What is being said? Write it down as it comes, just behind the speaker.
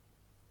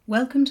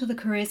Welcome to the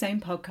Career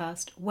Zone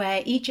podcast,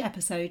 where each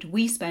episode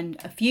we spend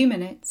a few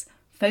minutes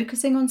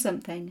focusing on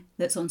something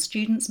that's on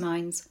students'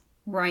 minds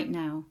right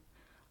now.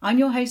 I'm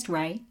your host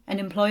Ray, an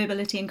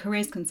employability and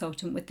careers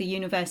consultant with the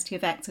University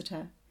of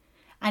Exeter.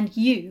 And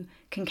you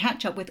can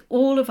catch up with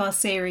all of our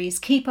series,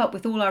 keep up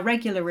with all our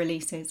regular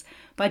releases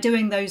by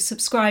doing those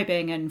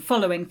subscribing and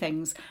following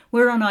things.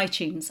 We're on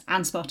iTunes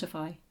and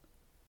Spotify.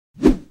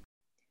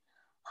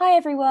 Hi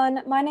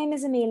everyone, my name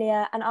is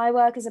Amelia and I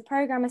work as a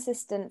Programme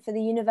Assistant for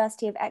the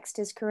University of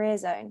Exeter's Career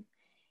Zone.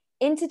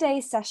 In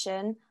today's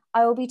session,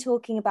 I will be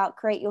talking about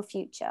Create Your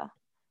Future,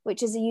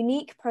 which is a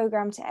unique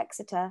programme to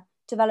Exeter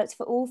developed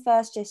for all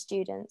first-year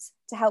students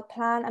to help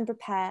plan and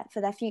prepare for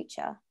their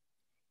future.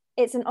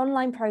 It's an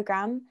online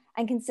programme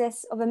and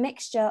consists of a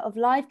mixture of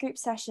live group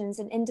sessions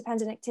and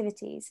independent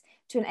activities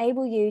to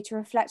enable you to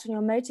reflect on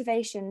your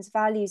motivations,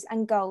 values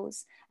and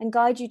goals and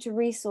guide you to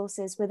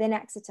resources within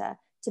Exeter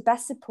to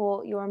best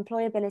support your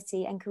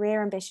employability and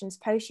career ambitions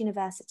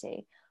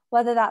post-university,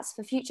 whether that's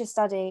for future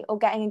study or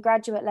getting a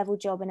graduate level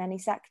job in any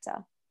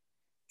sector.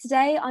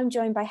 Today, I'm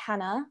joined by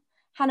Hannah.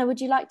 Hannah,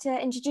 would you like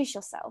to introduce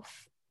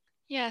yourself?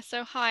 Yeah,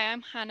 so hi,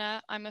 I'm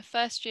Hannah. I'm a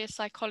first year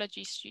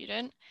psychology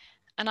student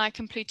and I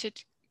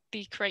completed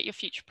the Create Your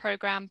Future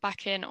programme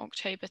back in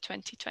October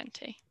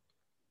 2020.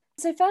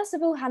 So first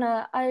of all,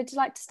 Hannah, I would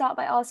like to start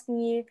by asking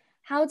you,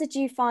 how did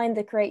you find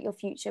the Create Your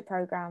Future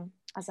programme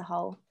as a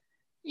whole?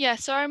 Yeah,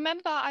 so I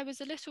remember I was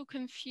a little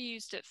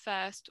confused at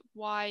first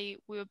why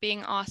we were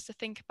being asked to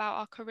think about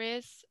our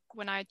careers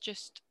when I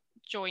just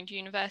joined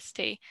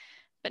university.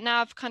 But now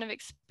I've kind of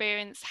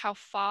experienced how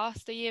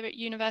fast a year at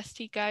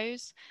university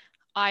goes.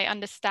 I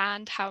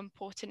understand how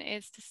important it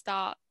is to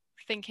start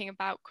thinking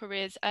about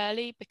careers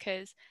early,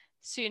 because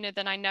sooner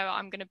than I know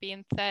I'm going to be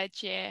in third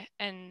year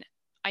and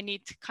I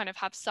need to kind of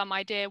have some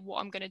idea what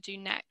I'm going to do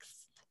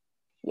next.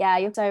 Yeah,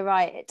 you're so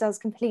right. It does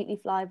completely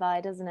fly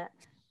by, doesn't it?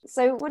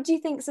 So what do you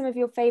think some of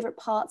your favourite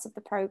parts of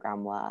the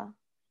programme were?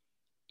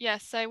 Yeah,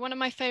 so one of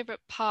my favourite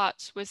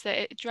parts was that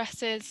it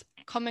addresses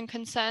common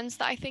concerns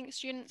that I think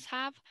students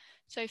have.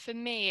 So for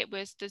me, it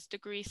was, does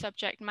degree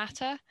subject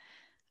matter?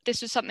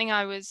 This was something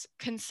I was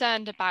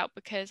concerned about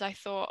because I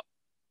thought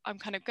I'm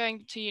kind of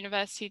going to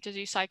university to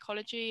do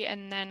psychology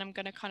and then I'm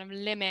going to kind of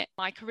limit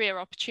my career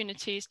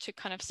opportunities to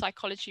kind of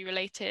psychology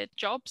related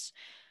jobs.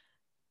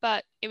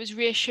 But it was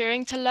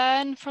reassuring to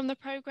learn from the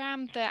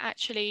programme that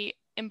actually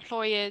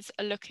employers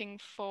are looking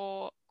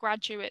for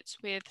graduates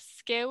with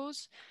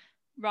skills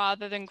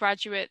rather than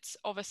graduates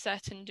of a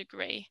certain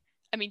degree.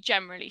 I mean,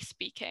 generally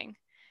speaking.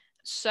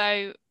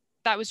 So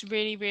that was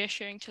really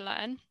reassuring to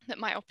learn that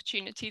my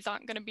opportunities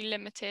aren't going to be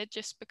limited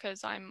just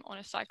because I'm on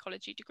a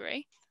psychology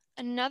degree.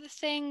 Another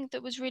thing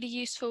that was really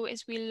useful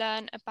is we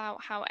learn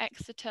about how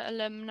Exeter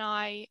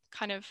alumni,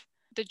 kind of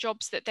the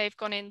jobs that they've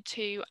gone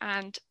into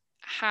and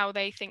how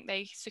they think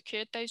they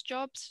secured those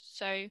jobs.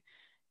 So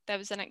there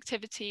was an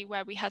activity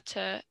where we had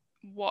to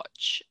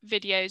watch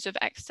videos of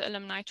Exeter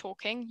alumni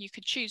talking. You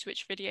could choose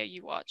which video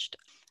you watched.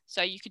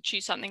 So you could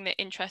choose something that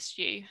interests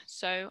you.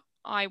 So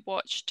I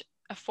watched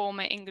a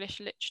former English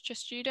literature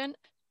student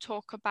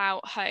talk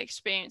about her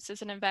experience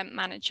as an event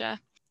manager.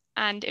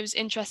 And it was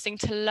interesting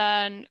to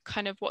learn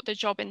kind of what the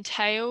job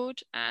entailed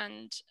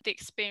and the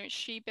experience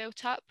she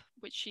built up,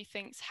 which she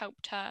thinks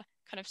helped her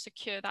kind of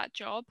secure that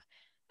job.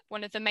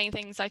 One of the main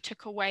things I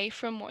took away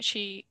from what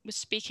she was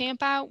speaking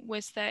about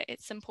was that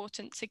it's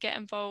important to get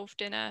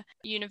involved in a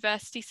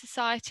university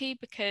society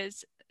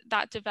because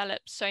that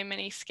develops so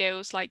many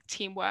skills like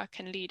teamwork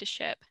and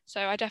leadership.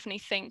 So I definitely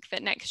think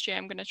that next year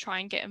I'm going to try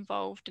and get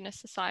involved in a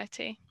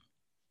society.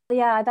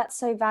 Yeah, that's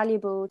so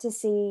valuable to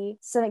see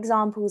some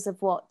examples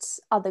of what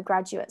other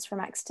graduates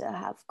from Exeter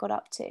have got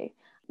up to.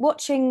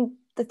 Watching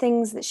the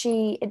things that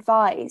she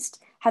advised,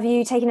 have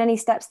you taken any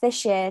steps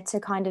this year to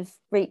kind of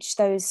reach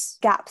those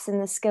gaps in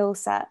the skill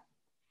set?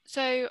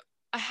 So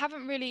I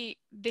haven't really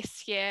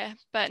this year,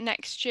 but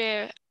next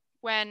year,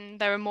 when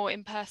there are more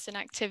in-person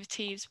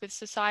activities with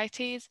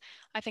societies,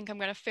 I think I'm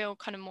going to feel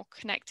kind of more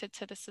connected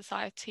to the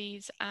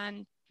societies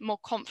and more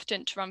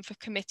confident to run for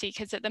committee,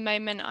 because at the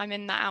moment I'm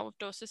in that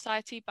outdoor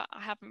society, but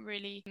I haven't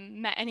really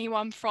met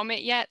anyone from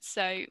it yet.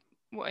 So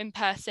we're in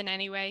person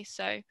anyway.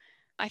 So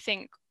I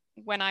think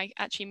when I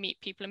actually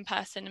meet people in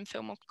person and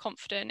feel more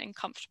confident and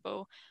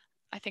comfortable,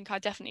 I think I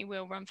definitely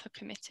will run for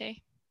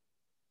committee.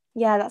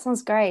 Yeah, that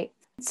sounds great.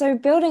 So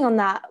building on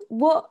that,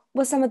 what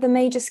were some of the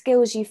major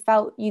skills you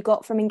felt you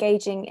got from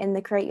engaging in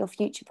the Create Your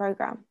Future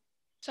programme?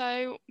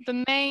 So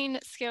the main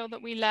skill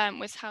that we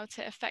learned was how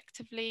to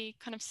effectively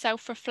kind of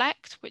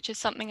self-reflect, which is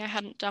something I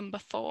hadn't done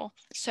before.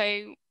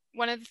 So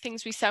one of the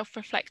things we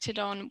self-reflected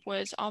on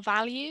was our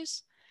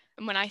values.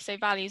 And when I say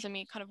values, I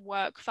mean kind of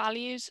work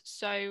values.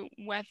 So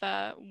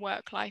whether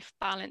work-life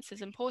balance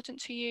is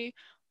important to you,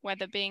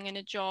 whether being in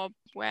a job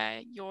where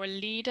you're a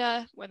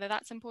leader, whether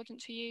that's important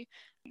to you.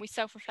 We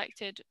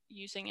self-reflected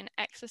using an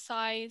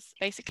exercise,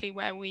 basically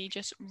where we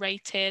just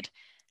rated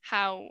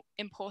how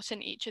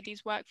important each of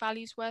these work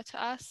values were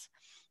to us.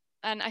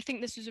 And I think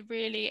this was a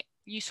really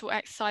useful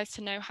exercise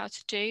to know how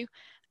to do.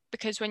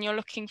 because when you're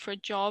looking for a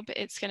job,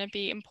 it's going to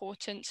be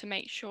important to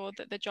make sure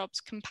that the job's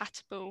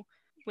compatible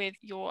with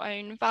your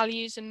own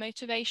values and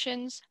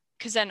motivations,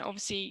 because then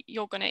obviously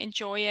you're going to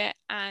enjoy it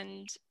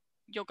and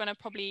you're going to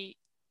probably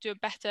do a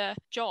better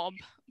job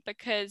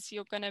because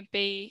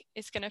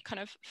it's going to kind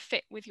of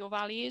fit with your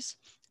values.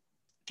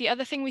 The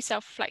other thing we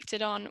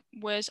self-reflected on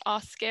was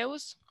our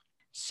skills.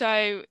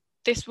 So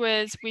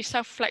we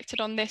self-reflected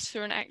on this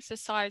through an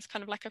exercise,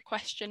 kind of like a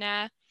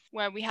questionnaire,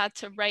 where we had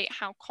to rate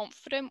how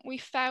confident we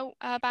felt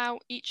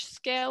about each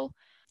skill.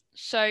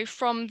 So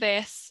from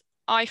this,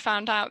 I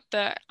found out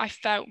that I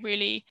felt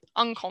really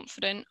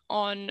unconfident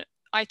on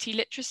IT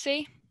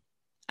literacy.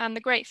 And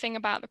the great thing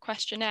about the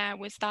questionnaire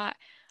was that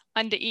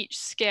under each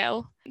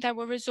skill, there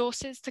were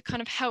resources to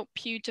kind of help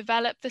you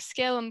develop the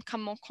skill and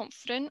become more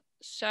confident.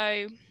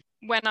 So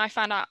when I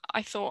found out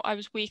I thought I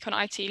was weak on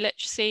IT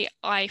literacy,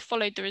 I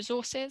followed the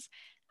resources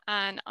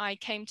and I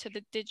came to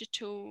the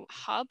Digital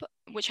Hub,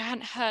 which I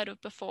hadn't heard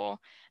of before.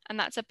 And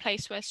that's a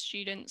place where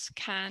students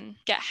can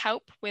get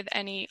help with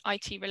any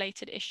IT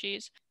related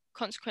issues.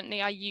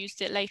 Consequently, I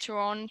used it later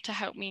on to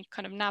help me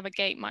kind of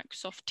navigate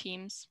Microsoft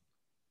Teams.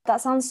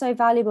 That sounds so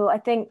valuable. I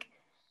think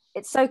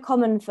it's so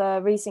common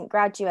for recent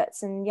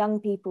graduates and young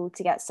people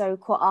to get so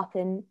caught up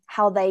in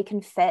how they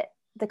can fit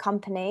the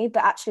company,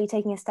 but actually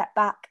taking a step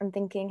back and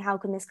thinking, how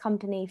can this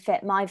company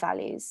fit my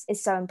values,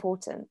 is so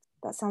important.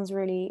 That sounds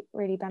really,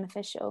 really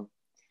beneficial.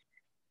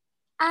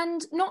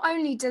 And not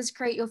only does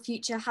Create Your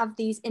Future have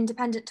these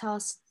independent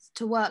tasks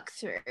to work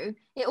through,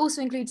 it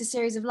also includes a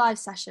series of live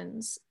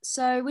sessions.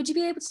 So would you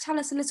be able to tell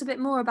us a little bit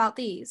more about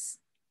these?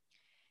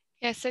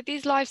 Yeah, so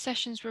these live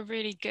sessions were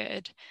really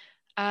good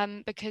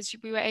because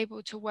we were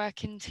able to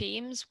work in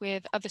teams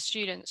with other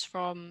students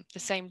from the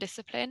same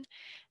discipline.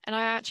 And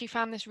I actually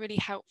found this really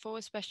helpful,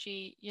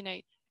 especially,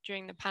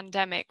 during the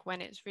pandemic when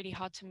it's really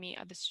hard to meet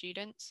other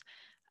students.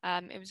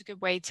 It was a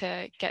good way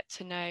to get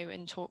to know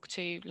and talk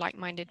to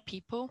like-minded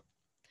people.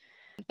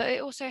 But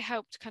it also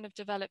helped kind of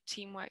develop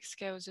teamwork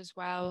skills as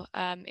well.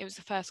 It was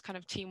the first kind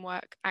of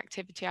teamwork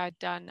activity I'd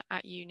done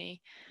at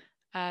uni.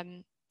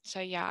 So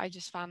yeah, I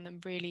just found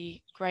them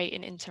really great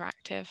and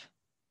interactive.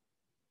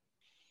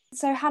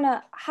 So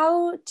Hannah,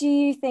 how do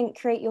you think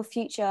Create Your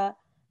Future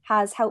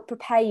has helped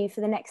prepare you for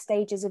the next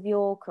stages of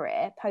your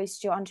career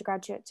post your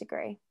undergraduate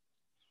degree?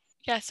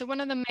 Yeah, so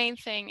one of the main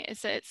things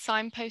is that it's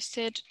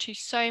signposted to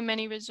so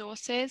many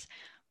resources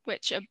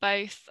which are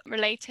both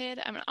related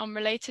and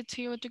unrelated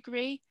to your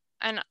degree.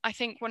 And I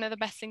think one of the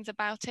best things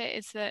about it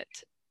is that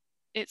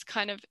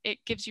it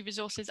gives you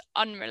resources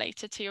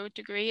unrelated to your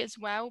degree as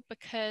well,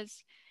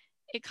 because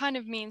it kind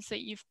of means that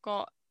you've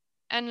got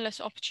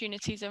endless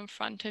opportunities in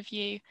front of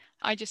you.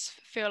 I just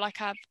feel like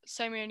I have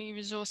so many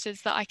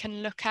resources that I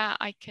can look at.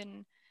 I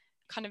can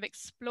kind of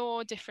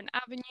explore different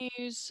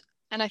avenues.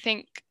 And I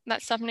think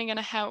that's definitely going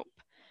to help.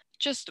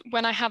 Just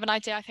when I have an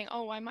idea, I think,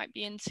 oh, I might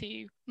be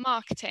into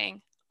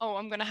marketing. Oh,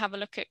 I'm going to have a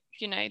look at,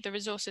 the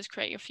resources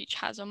Create Your Future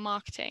has on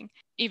marketing.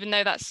 Even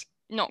though that's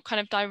not kind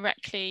of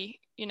directly,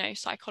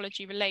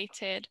 psychology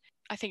related,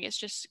 I think it's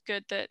just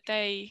good that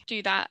they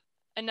do that.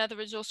 Another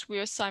resource we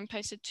were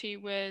signposted to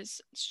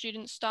was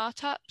student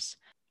startups.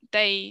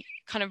 They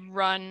kind of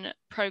run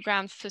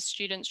programs for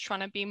students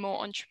trying to be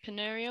more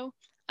entrepreneurial.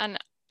 And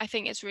I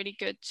think it's really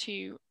good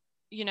to,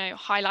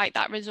 highlight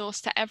that resource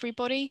to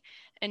everybody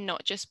and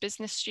not just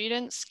business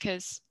students,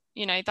 because,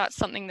 that's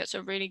something that's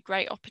a really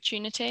great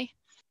opportunity.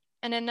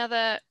 And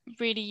another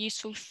really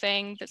useful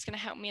thing that's going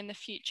to help me in the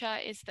future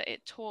is that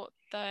it taught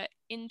the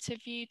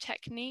interview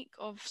technique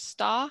of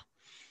STAR.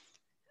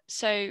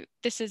 So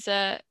this is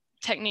a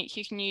technique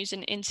you can use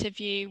in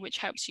interview, which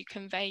helps you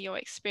convey your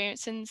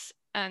experiences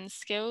and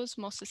skills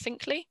more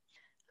succinctly.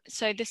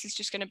 So this is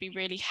just going to be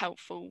really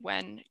helpful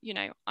when,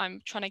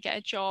 I'm trying to get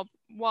a job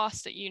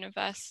whilst at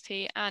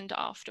university and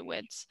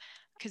afterwards,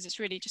 because it's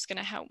really just going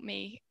to help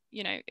me,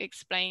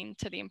 explain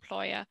to the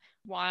employer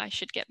why I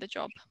should get the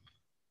job.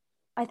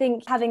 I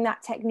think having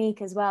that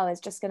technique as well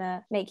is just going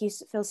to make you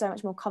feel so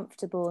much more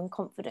comfortable and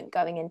confident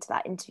going into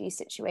that interview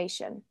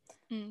situation.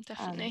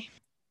 Definitely.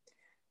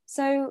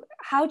 So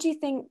how do you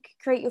think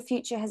Create Your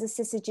Future has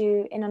assisted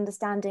you in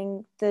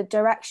understanding the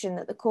direction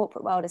that the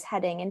corporate world is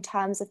heading in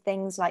terms of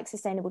things like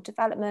sustainable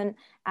development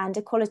and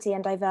equality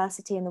and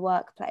diversity in the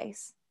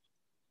workplace?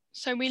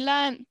 So we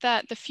learned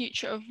that the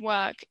future of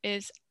work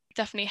is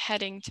definitely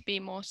heading to be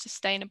more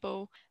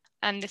sustainable.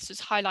 And this was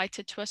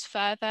highlighted to us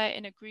further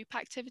in a group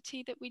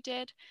activity that we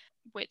did,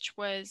 which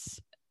was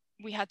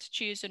we had to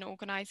choose an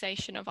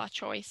organisation of our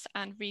choice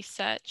and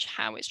research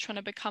how it's trying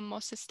to become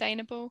more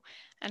sustainable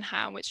and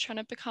how it's trying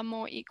to become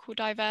more equal,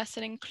 diverse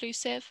and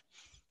inclusive.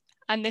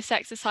 And this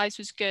exercise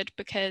was good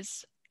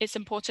because it's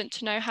important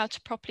to know how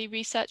to properly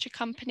research a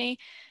company,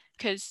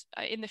 because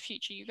in the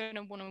future you're going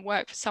to want to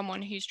work for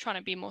someone who's trying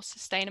to be more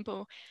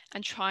sustainable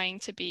and trying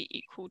to be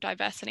equal,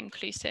 diverse and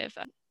inclusive.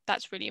 And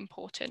that's really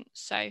important.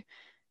 So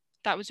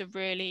that was a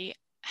really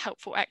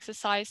helpful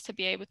exercise to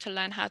be able to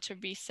learn how to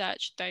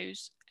research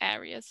those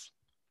areas.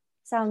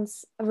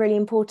 Sounds a really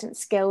important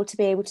skill to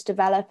be able to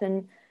develop,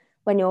 and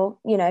when you're,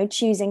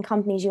 choosing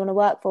companies you want to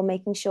work for,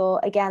 making sure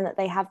again that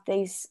they have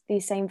these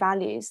same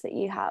values that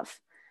you have.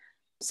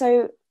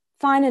 So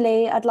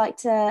finally, I'd like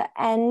to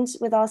end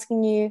with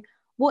asking you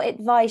what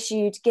advice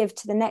you'd give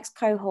to the next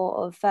cohort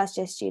of first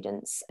year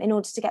students in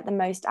order to get the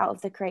most out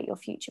of the Create Your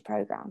Future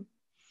programme.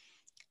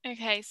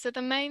 Okay, so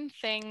the main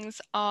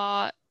things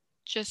are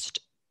just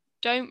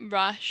don't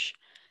rush,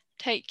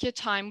 take your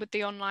time with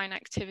the online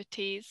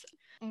activities,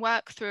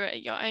 work through it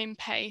at your own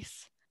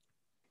pace.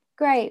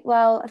 Great.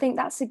 Well, I think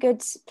that's a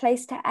good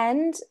place to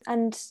end,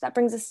 and that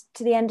brings us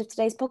to the end of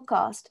today's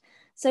podcast.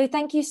 So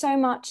thank you so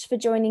much for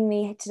joining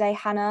me today,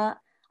 Hannah.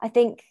 I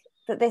think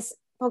that this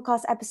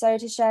podcast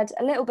episode has shed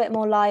a little bit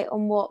more light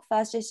on what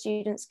first year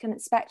students can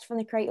expect from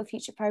the Create Your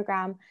Future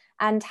programme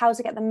and how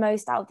to get the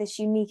most out of this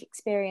unique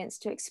experience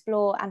to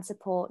explore and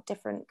support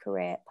different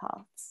career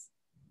paths.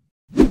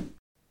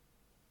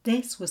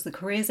 This was the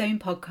Career Zone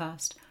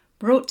podcast,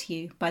 brought to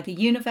you by the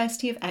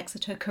University of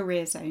Exeter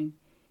Career Zone.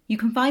 You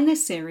can find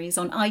this series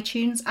on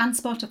iTunes and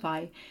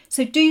Spotify,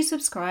 so do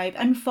subscribe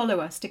and follow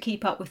us to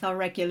keep up with our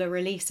regular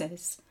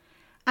releases.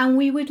 And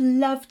we would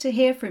love to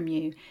hear from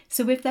you,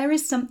 so if there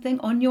is something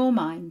on your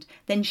mind,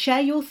 then share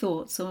your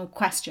thoughts or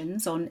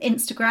questions on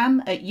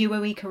Instagram at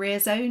UOE Career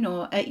Zone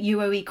or at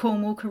UOE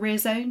Cornwall Career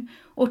Zone,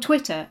 or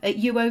Twitter at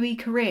UOE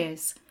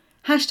Careers.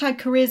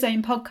 #Career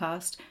Zone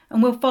Podcast,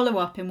 and we'll follow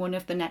up in one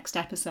of the next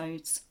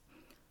episodes.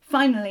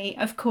 Finally,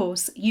 of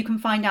course, you can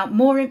find out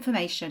more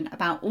information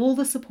about all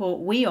the support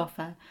we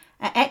offer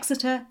at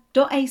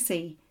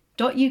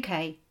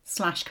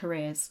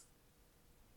exeter.ac.uk/careers.